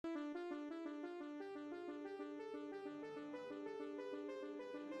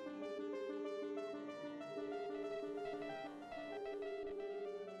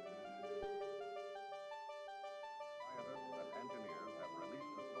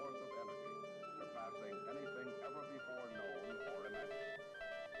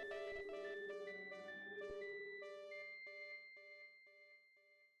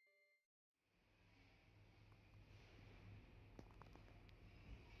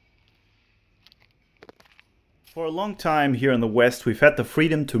For a long time here in the West, we've had the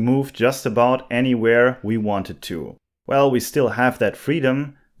freedom to move just about anywhere we wanted to. Well, we still have that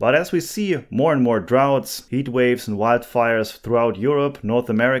freedom, but as we see more and more droughts, heat waves and wildfires throughout Europe, North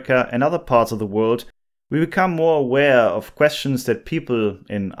America and other parts of the world, we become more aware of questions that people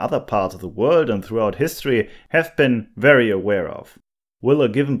in other parts of the world and throughout history have been very aware of. Will a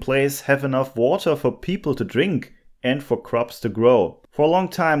given place have enough water for people to drink and for crops to grow? For a long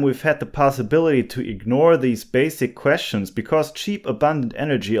time we've had the possibility to ignore these basic questions because cheap abundant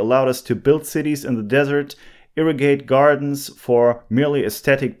energy allowed us to build cities in the desert, irrigate gardens for merely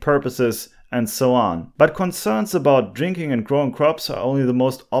aesthetic purposes, and so on. But concerns about drinking and growing crops are only the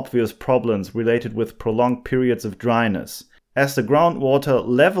most obvious problems related with prolonged periods of dryness. As the groundwater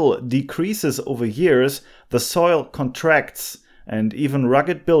level decreases over years, the soil contracts, and even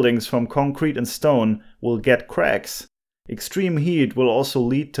rugged buildings from concrete and stone will get cracks. Extreme heat will also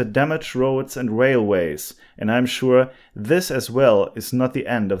lead to damaged roads and railways, and I'm sure this as well is not the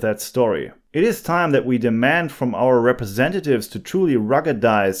end of that story. It is time that we demand from our representatives to truly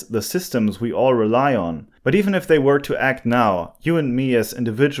ruggedize the systems we all rely on. But even if they were to act now, you and me as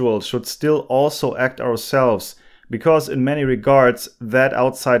individuals should still also act ourselves, because in many regards that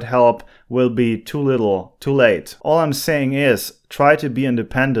outside help will be too little, too late. All I'm saying is, try to be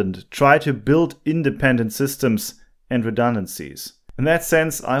independent, try to build independent systems and redundancies. In that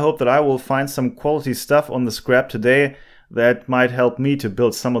sense, I hope that I will find some quality stuff on the scrap today that might help me to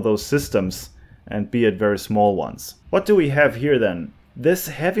build some of those systems, and be it very small ones. What do we have here then? This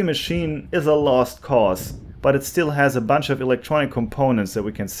heavy machine is a lost cause, but it still has a bunch of electronic components that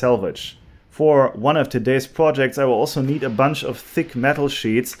we can salvage. For one of today's projects I will also need a bunch of thick metal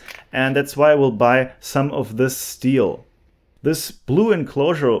sheets, and that's why I will buy some of this steel. This blue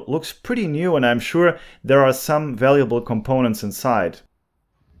enclosure looks pretty new, and I'm sure there are some valuable components inside.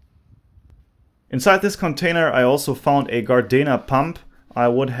 Inside this container I also found a Gardena pump I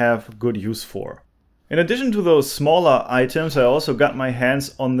would have good use for. In addition to those smaller items, I also got my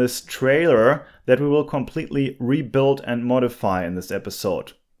hands on this trailer that we will completely rebuild and modify in this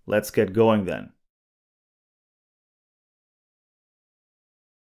episode. Let's get going then.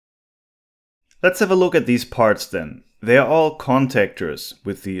 Let's have a look at these parts then. They are all contactors,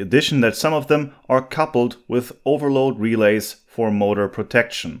 with the addition that some of them are coupled with overload relays for motor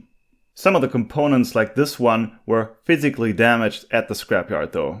protection. Some of the components like this one were physically damaged at the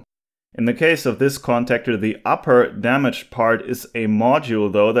scrapyard though. In the case of this contactor, the upper damaged part is a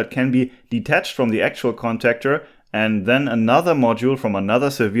module though that can be detached from the actual contactor, and then another module from another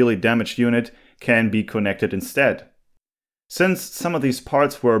severely damaged unit can be connected instead. Since some of these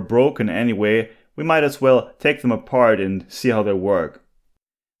parts were broken anyway, we might as well take them apart and see how they work.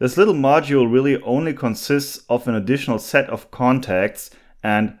 This little module really only consists of an additional set of contacts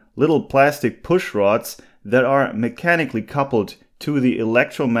and little plastic push rods that are mechanically coupled to the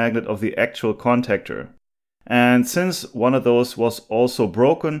electromagnet of the actual contactor. And since one of those was also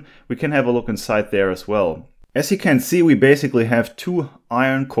broken, we can have a look inside there as well. As you can see, we basically have two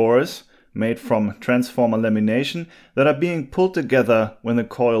iron cores made from transformer lamination that are being pulled together when the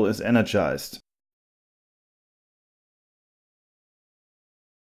coil is energized.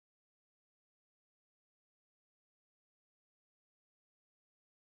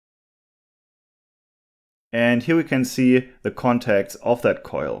 And here we can see the contacts of that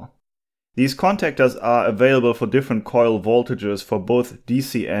coil. These contactors are available for different coil voltages for both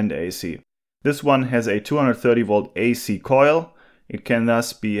DC and AC. This one has a 230 volt AC coil. It can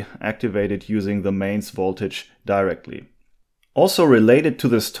thus be activated using the mains voltage directly. Also related to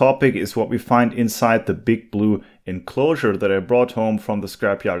this topic is what we find inside the big blue enclosure that I brought home from the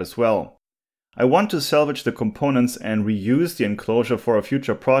scrapyard as well. I want to salvage the components and reuse the enclosure for a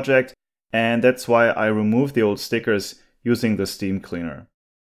future project, and that's why I removed the old stickers using the steam cleaner.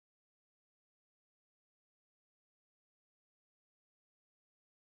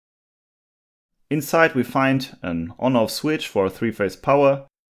 Inside we find an on-off switch for 3-phase power,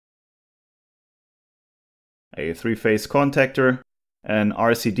 a 3-phase contactor, an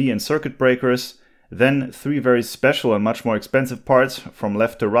RCD and circuit breakers, then 3 very special and much more expensive parts from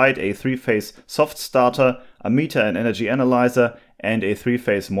left to right, a 3-phase soft starter, a meter and energy analyzer, and a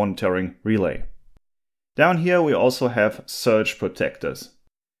 3-phase monitoring relay. Down here we also have surge protectors.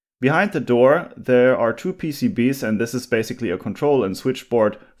 Behind the door there are 2 PCBs, and this is basically a control and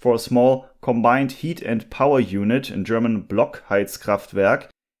switchboard for a small combined heat and power unit, in German Blockheizkraftwerk.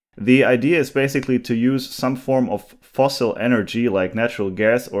 The idea is basically to use some form of fossil energy like natural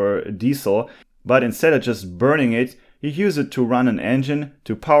gas or diesel, but instead of just burning it, you use it to run an engine,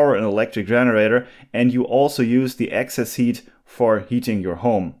 to power an electric generator, and you also use the excess heat for heating your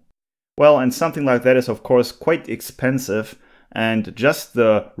home. Well, and something like that is of course quite expensive, and just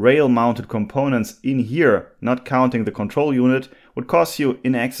the rail mounted components in here, not counting the control unit, would cost you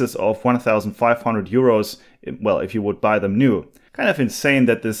in excess of 1,500 euros, well, if you would buy them new. Kind of insane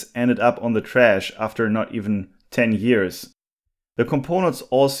that this ended up on the trash after not even 10 years. The components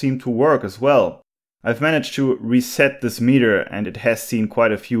all seem to work as well. I've managed to reset this meter and it has seen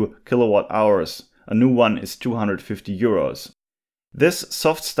quite a few kilowatt hours. A new one is 250 euros. This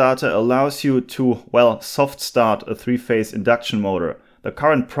soft starter allows you to, well, soft start a 3-phase induction motor. The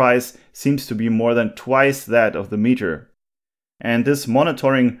current price seems to be more than twice that of the meter. And this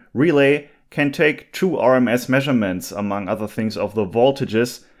monitoring relay can take true RMS measurements, among other things, of the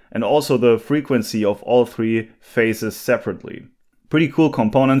voltages and also the frequency of all 3 phases separately. Pretty cool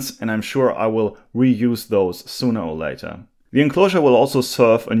components, and I'm sure I will reuse those sooner or later. The enclosure will also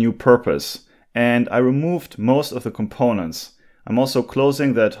serve a new purpose, and I removed most of the components. I'm also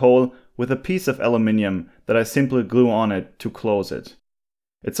closing that hole with a piece of aluminium that I simply glue on it to close it.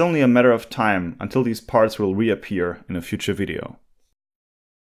 It's only a matter of time until these parts will reappear in a future video.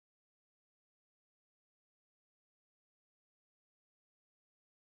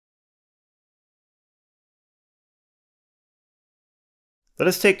 Let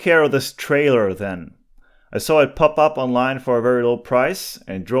us take care of this trailer then. I saw it pop up online for a very low price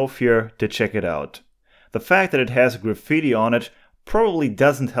and drove here to check it out. The fact that it has graffiti on it probably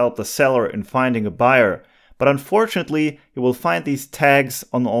doesn't help the seller in finding a buyer, but unfortunately you will find these tags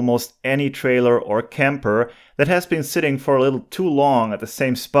on almost any trailer or camper that has been sitting for a little too long at the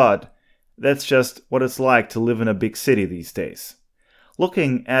same spot. That's just what it's like to live in a big city these days.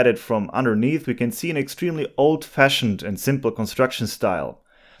 Looking at it from underneath, we can see an extremely old-fashioned and simple construction style.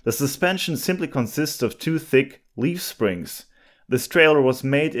 The suspension simply consists of 2 thick leaf springs. This trailer was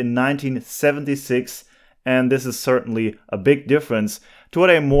made in 1976, and this is certainly a big difference to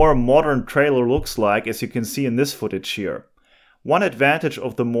what a more modern trailer looks like, as you can see in this footage here. One advantage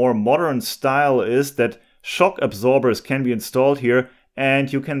of the more modern style is that shock absorbers can be installed here,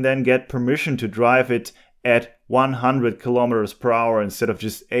 and you can then get permission to drive it at 100 kilometers per hour instead of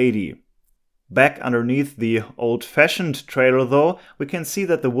just 80. Back underneath the old-fashioned trailer though, we can see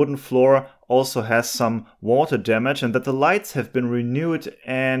that the wooden floor also has some water damage and that the lights have been renewed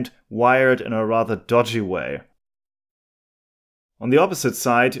and wired in a rather dodgy way. On the opposite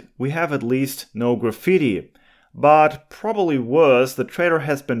side, we have at least no graffiti. But probably worse, the trailer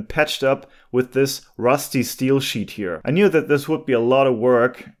has been patched up with this rusty steel sheet here. I knew that this would be a lot of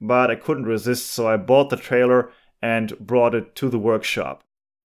work, but I couldn't resist, so I bought the trailer and brought it to the workshop.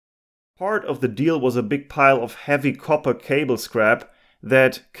 Part of the deal was a big pile of heavy copper cable scrap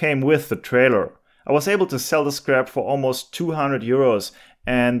that came with the trailer. I was able to sell the scrap for almost 200 euros,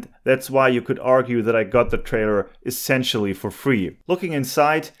 and that's why you could argue that I got the trailer essentially for free. Looking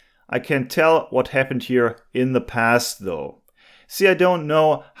inside, I can tell what happened here in the past though. See, I don't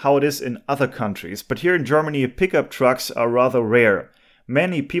know how it is in other countries, but here in Germany pickup trucks are rather rare.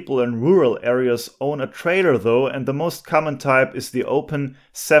 Many people in rural areas own a trailer though, and the most common type is the open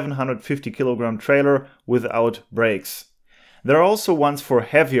 750 kilogram trailer without brakes. There are also ones for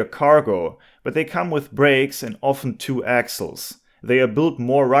heavier cargo, but they come with brakes and often 2 axles. They are built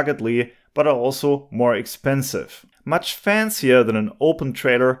more ruggedly, but are also more expensive. Much fancier than an open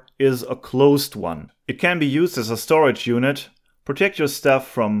trailer is a closed one. It can be used as a storage unit, protect your stuff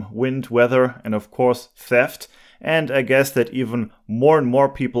from wind, weather, and of course theft. And I guess that even more and more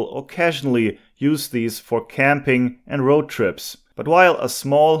people occasionally use these for camping and road trips. But while a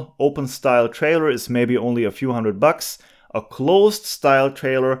small open style trailer is maybe only a few $100, a closed style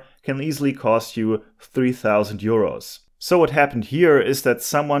trailer can easily cost you 3,000 euros. So what happened here is that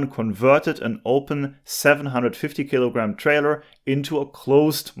someone converted an open 750 kilogram trailer into a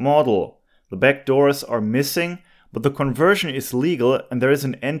closed model. The back doors are missing, but the conversion is legal and there is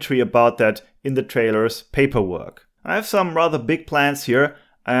an entry about that in the trailer's paperwork. I have some rather big plans here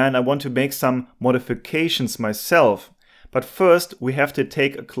and I want to make some modifications myself. But first we have to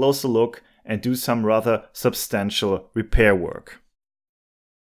take a closer look and do some rather substantial repair work.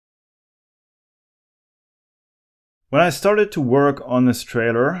 When I started to work on this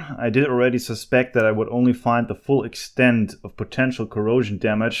trailer, I did already suspect that I would only find the full extent of potential corrosion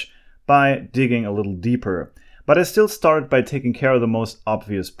damage by digging a little deeper. But I still started by taking care of the most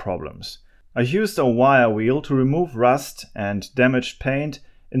obvious problems. I used a wire wheel to remove rust and damaged paint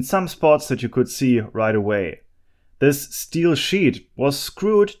in some spots that you could see right away. This steel sheet was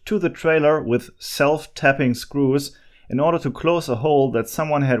screwed to the trailer with self-tapping screws in order to close a hole that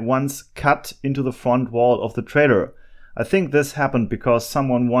someone had once cut into the front wall of the trailer. I think this happened because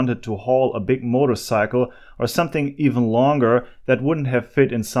someone wanted to haul a big motorcycle or something even longer that wouldn't have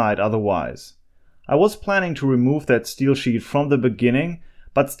fit inside otherwise. I was planning to remove that steel sheet from the beginning,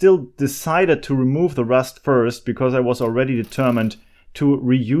 but still decided to remove the rust first because I was already determined to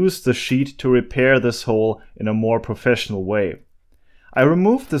reuse the sheet to repair this hole in a more professional way. I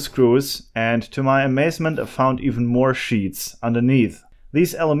removed the screws and to my amazement I found even more sheets underneath.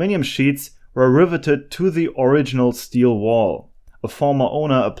 These aluminium sheets were riveted to the original steel wall. A former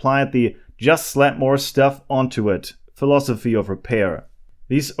owner applied the "just slap more stuff onto it" philosophy of repair.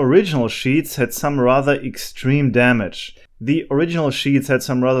 These original sheets had some rather extreme damage. The original sheets had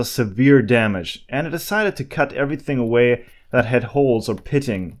some rather severe damage, and I decided to cut everything away that had holes or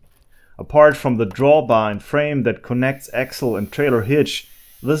pitting. Apart from the drawbar and frame that connects axle and trailer hitch,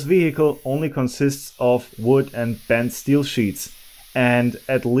 this vehicle only consists of wood and bent steel sheets. And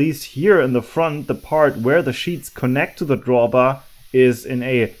at least here in the front, the part where the sheets connect to the drawbar is in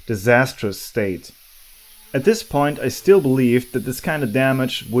a disastrous state. At this point, I still believed that this kind of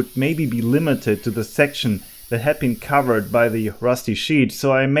damage would maybe be limited to the section that had been covered by the rusty sheet,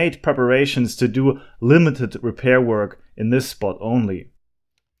 so I made preparations to do limited repair work in this spot only.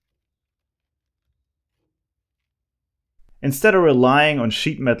 Instead of relying on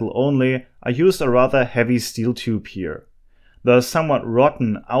sheet metal only, I used a rather heavy steel tube here. The somewhat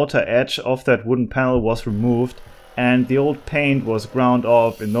rotten outer edge of that wooden panel was removed, and the old paint was ground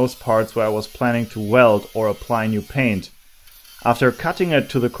off in those parts where I was planning to weld or apply new paint. After cutting it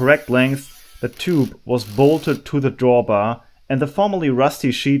to the correct length, the tube was bolted to the drawbar and the formerly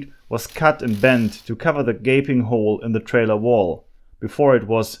rusty sheet was cut and bent to cover the gaping hole in the trailer wall, before it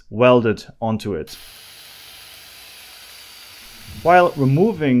was welded onto it. While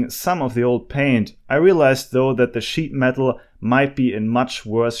removing some of the old paint, I realized though that the sheet metal might be in much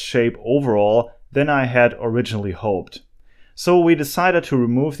worse shape overall than I had originally hoped. So we decided to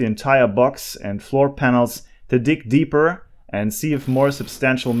remove the entire box and floor panels to dig deeper and see if more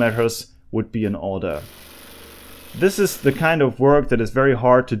substantial measures would be in order. This is the kind of work that is very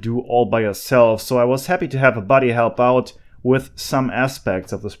hard to do all by yourself, so I was happy to have a buddy help out with some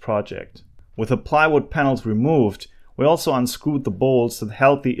aspects of this project. With the plywood panels removed, we also unscrewed the bolts that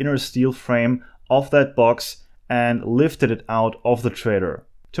held the inner steel frame of that box and lifted it out of the trailer.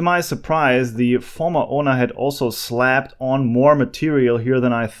 To my surprise, the former owner had also slapped on more material here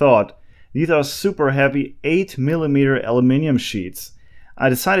than I thought. These are super heavy 8mm aluminium sheets. I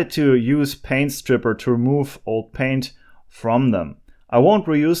decided to use paint stripper to remove old paint from them. I won't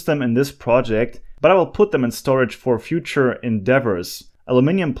reuse them in this project, but I will put them in storage for future endeavors.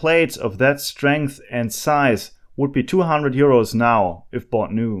 Aluminium plates of that strength and size would be 200 euros now, if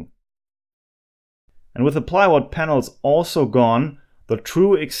bought new. And with the plywood panels also gone, the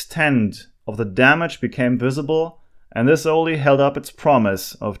true extent of the damage became visible, and this only held up its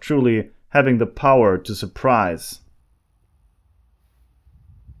promise of truly having the power to surprise.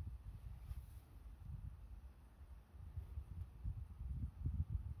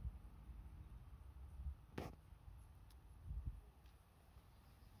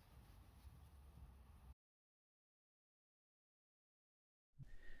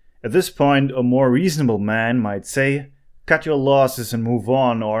 At this point, a more reasonable man might say, cut your losses and move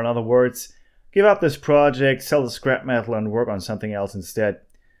on, or in other words, give up this project, sell the scrap metal and work on something else instead.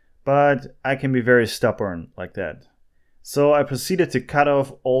 But I can be very stubborn like that. So I proceeded to cut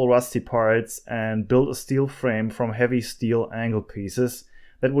off all rusty parts and build a steel frame from heavy steel angle pieces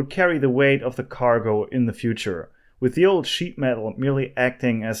that would carry the weight of the cargo in the future, with the old sheet metal merely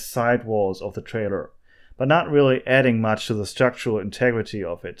acting as sidewalls of the trailer, but not really adding much to the structural integrity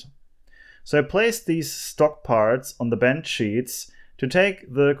of it. So I placed these stock parts on the bent sheets to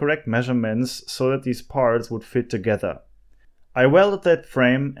take the correct measurements so that these parts would fit together. I welded that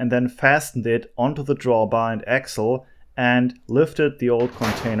frame and then fastened it onto the drawbar and axle and lifted the old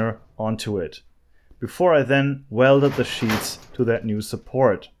container onto it, before I then welded the sheets to that new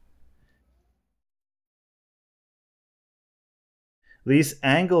support. These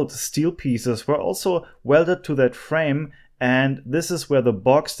angled steel pieces were also welded to that frame, and this is where the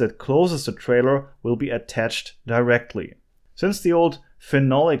box that closes the trailer will be attached directly. Since the old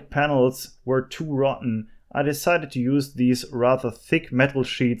phenolic panels were too rotten, I decided to use these rather thick metal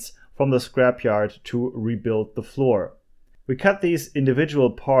sheets from the scrapyard to rebuild the floor. We cut these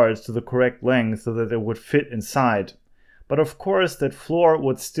individual parts to the correct length so that they would fit inside. But of course that floor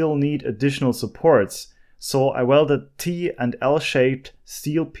would still need additional supports, so I welded T and L-shaped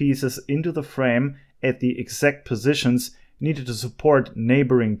steel pieces into the frame at the exact positions needed to support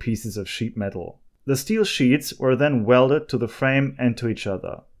neighboring pieces of sheet metal. The steel sheets were then welded to the frame and to each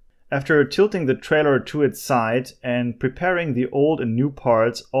other. After tilting the trailer to its side and preparing the old and new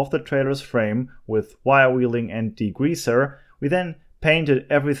parts of the trailer's frame with wire wheeling and degreaser, we then painted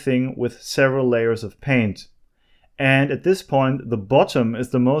everything with several layers of paint. And at this point, the bottom is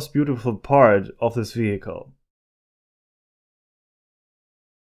the most beautiful part of this vehicle.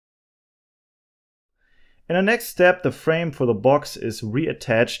 In the next step, the frame for the box is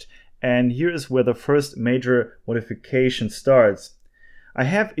reattached, and here is where the first major modification starts. I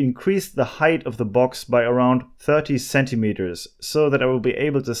have increased the height of the box by around 30 centimeters so that I will be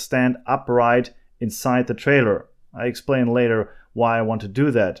able to stand upright inside the trailer. I explain later why I want to do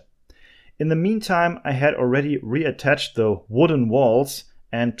that. In the meantime, I had already reattached the wooden walls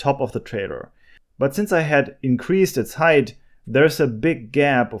and top of the trailer. But since I had increased its height, there's a big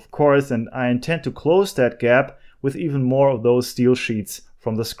gap, of course, and I intend to close that gap with even more of those steel sheets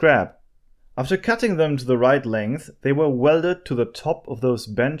from the scrap. After cutting them to the right length, they were welded to the top of those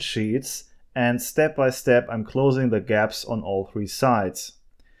bench sheets, and step by step I'm closing the gaps on all three sides.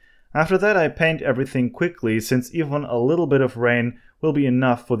 After that I paint everything quickly, since even a little bit of rain will be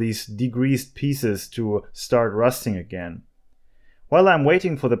enough for these degreased pieces to start rusting again. While I'm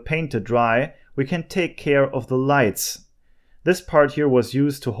waiting for the paint to dry, we can take care of the lights. This part here was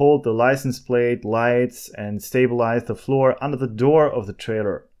used to hold the license plate, lights, and stabilize the floor under the door of the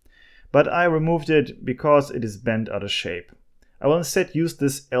trailer. But I removed it because it is bent out of shape. I will instead use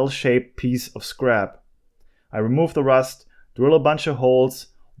this L-shaped piece of scrap. I remove the rust, drill a bunch of holes,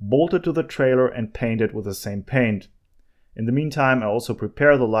 bolt it to the trailer and paint it with the same paint. In the meantime, I also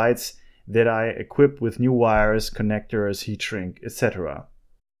prepare the lights that I equip with new wires, connectors, heat shrink, etc.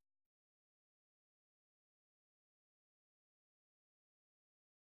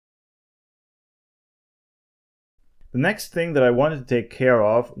 The next thing that I wanted to take care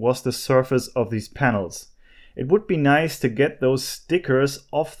of was the surface of these panels. It would be nice to get those stickers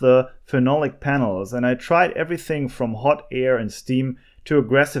off the phenolic panels, and I tried everything from hot air and steam to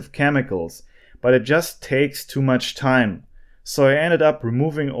aggressive chemicals, but it just takes too much time. So I ended up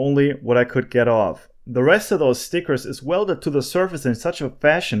removing only what I could get off. The rest of those stickers is welded to the surface in such a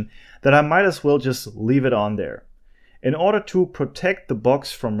fashion that I might as well just leave it on there. In order to protect the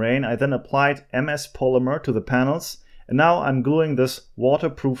box from rain, I then applied MS polymer to the panels, and now I'm gluing this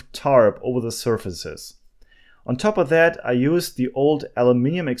waterproof tarp over the surfaces. On top of that, I used the old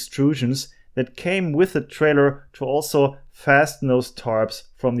aluminium extrusions that came with the trailer to also fasten those tarps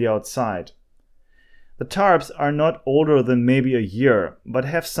from the outside. The tarps are not older than maybe a year, but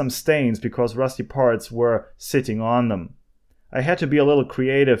have some stains because rusty parts were sitting on them. I had to be a little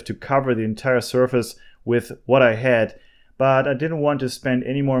creative to cover the entire surface with what I had, but I didn't want to spend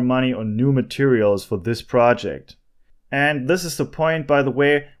any more money on new materials for this project. And this is the point, by the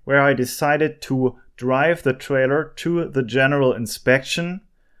way, where I decided to drive the trailer to the general inspection,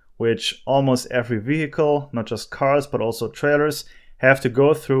 which almost every vehicle, not just cars but also trailers, have to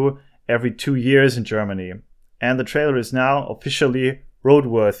go through every 2 years in Germany. And the trailer is now officially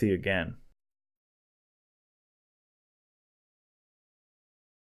roadworthy again.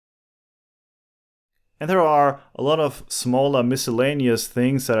 And there are a lot of smaller miscellaneous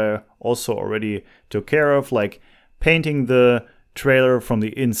things that I also already took care of, like painting the trailer from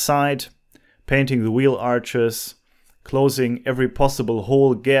the inside, painting the wheel arches, closing every possible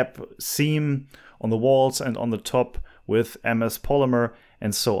hole, gap, seam on the walls and on the top with MS polymer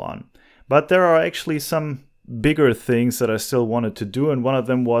and so on. But there are actually some bigger things that I still wanted to do, and one of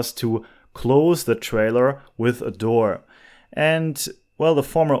them was to close the trailer with a door. And well, the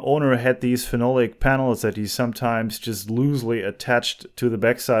former owner had these phenolic panels that he sometimes just loosely attached to the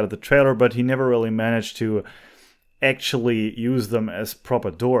backside of the trailer, but he never really managed to actually use them as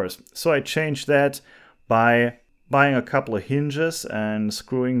proper doors. So I changed that by buying a couple of hinges and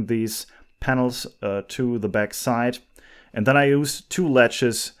screwing these panels to the back side. And then I used 2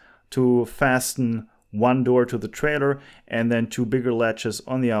 latches to fasten one door to the trailer, and then 2 bigger latches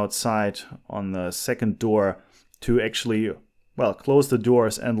on the outside on the second door to actually, well, close the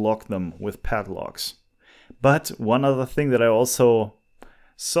doors and lock them with padlocks. But one other thing that I also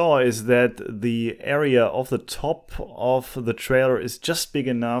saw is that the area of the top of the trailer is just big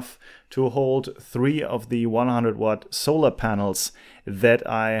enough to hold 3 of the 100-watt solar panels that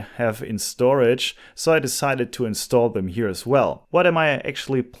I have in storage, so I decided to install them here as well. What am I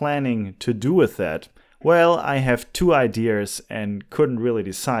actually planning to do with that? Well, I have 2 ideas and couldn't really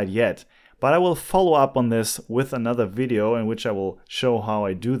decide yet. But I will follow up on this with another video in which I will show how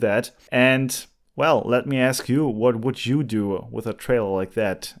I do that. And, well, let me ask you, what would you do with a trailer like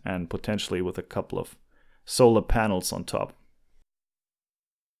that, and potentially with a couple of solar panels on top?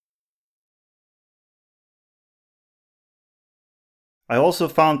 I also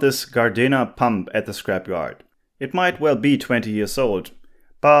found this Gardena pump at the scrapyard. It might well be 20 years old,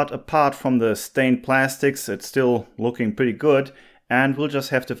 but apart from the stained plastics, it's still looking pretty good, and we'll just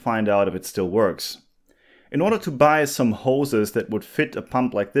have to find out if it still works. In order to buy some hoses that would fit a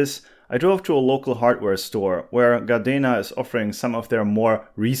pump like this, I drove to a local hardware store where Gardena is offering some of their more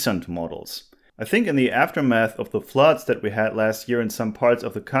recent models. I think in the aftermath of the floods that we had last year in some parts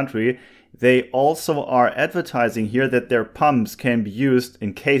of the country, they also are advertising here that their pumps can be used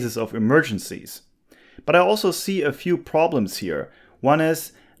in cases of emergencies. But I also see a few problems here. One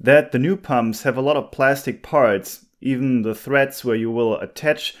is that the new pumps have a lot of plastic parts. Even the threads where you will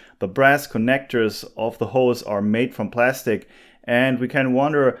attach the brass connectors of the hose are made from plastic, and we can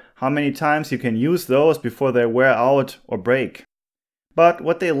wonder how many times you can use those before they wear out or break. But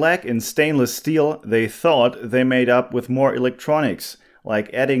what they lack in stainless steel, they thought they made up with more electronics,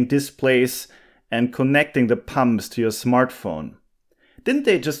 like adding displays and connecting the pumps to your smartphone. Didn't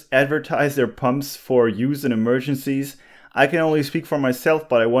they just advertise their pumps for use in emergencies? I can only speak for myself,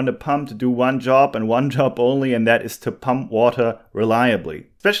 but I want a pump to do one job and one job only, and that is to pump water reliably.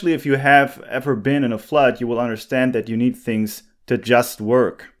 Especially if you have ever been in a flood, you will understand that you need things to just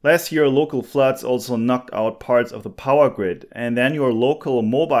work. Last year, local floods also knocked out parts of the power grid, and then your local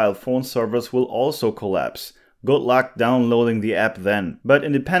mobile phone servers will also collapse. Good luck downloading the app then. But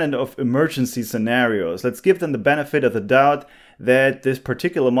independent of emergency scenarios, let's give them the benefit of the doubt that this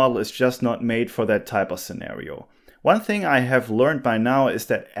particular model is just not made for that type of scenario. One thing I have learned by now is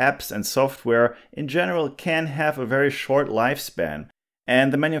that apps and software in general can have a very short lifespan,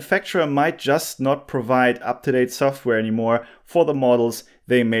 and the manufacturer might just not provide up-to-date software anymore for the models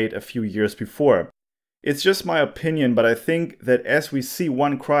they made a few years before. It's just my opinion, but I think that as we see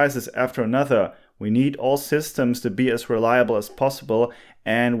one crisis after another, we need all systems to be as reliable as possible,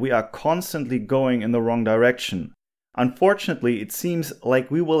 and we are constantly going in the wrong direction. Unfortunately, it seems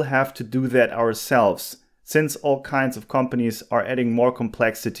like we will have to do that ourselves, since all kinds of companies are adding more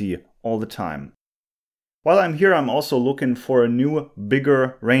complexity all the time. While I'm here, I'm also looking for a new,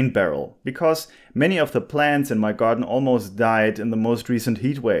 bigger rain barrel, because many of the plants in my garden almost died in the most recent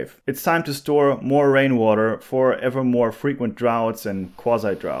heat wave. It's time to store more rainwater for ever more frequent droughts and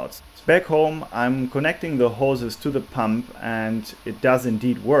quasi-droughts. Back home, I'm connecting the hoses to the pump and it does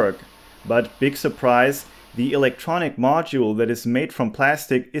indeed work, but big surprise, the electronic module that is made from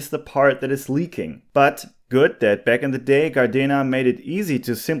plastic is the part that is leaking. But good that back in the day Gardena made it easy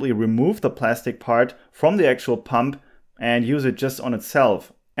to simply remove the plastic part from the actual pump and use it just on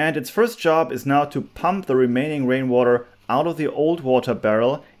itself. And its first job is now to pump the remaining rainwater out of the old water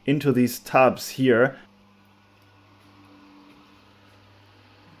barrel into these tubs here.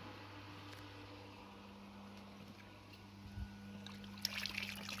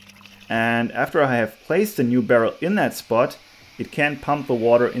 And after I have placed the new barrel in that spot, it can pump the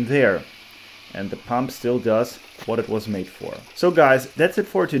water in there. And the pump still does what it was made for. So guys, that's it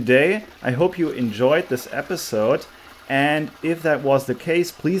for today. I hope you enjoyed this episode. And if that was the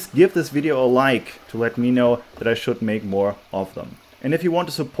case, please give this video a like to let me know that I should make more of them. And if you want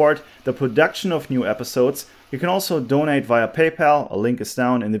to support the production of new episodes, you can also donate via PayPal. A link is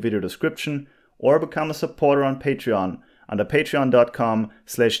down in the video description, or become a supporter on Patreon under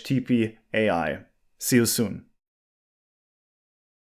patreon.com/tpai. See you soon.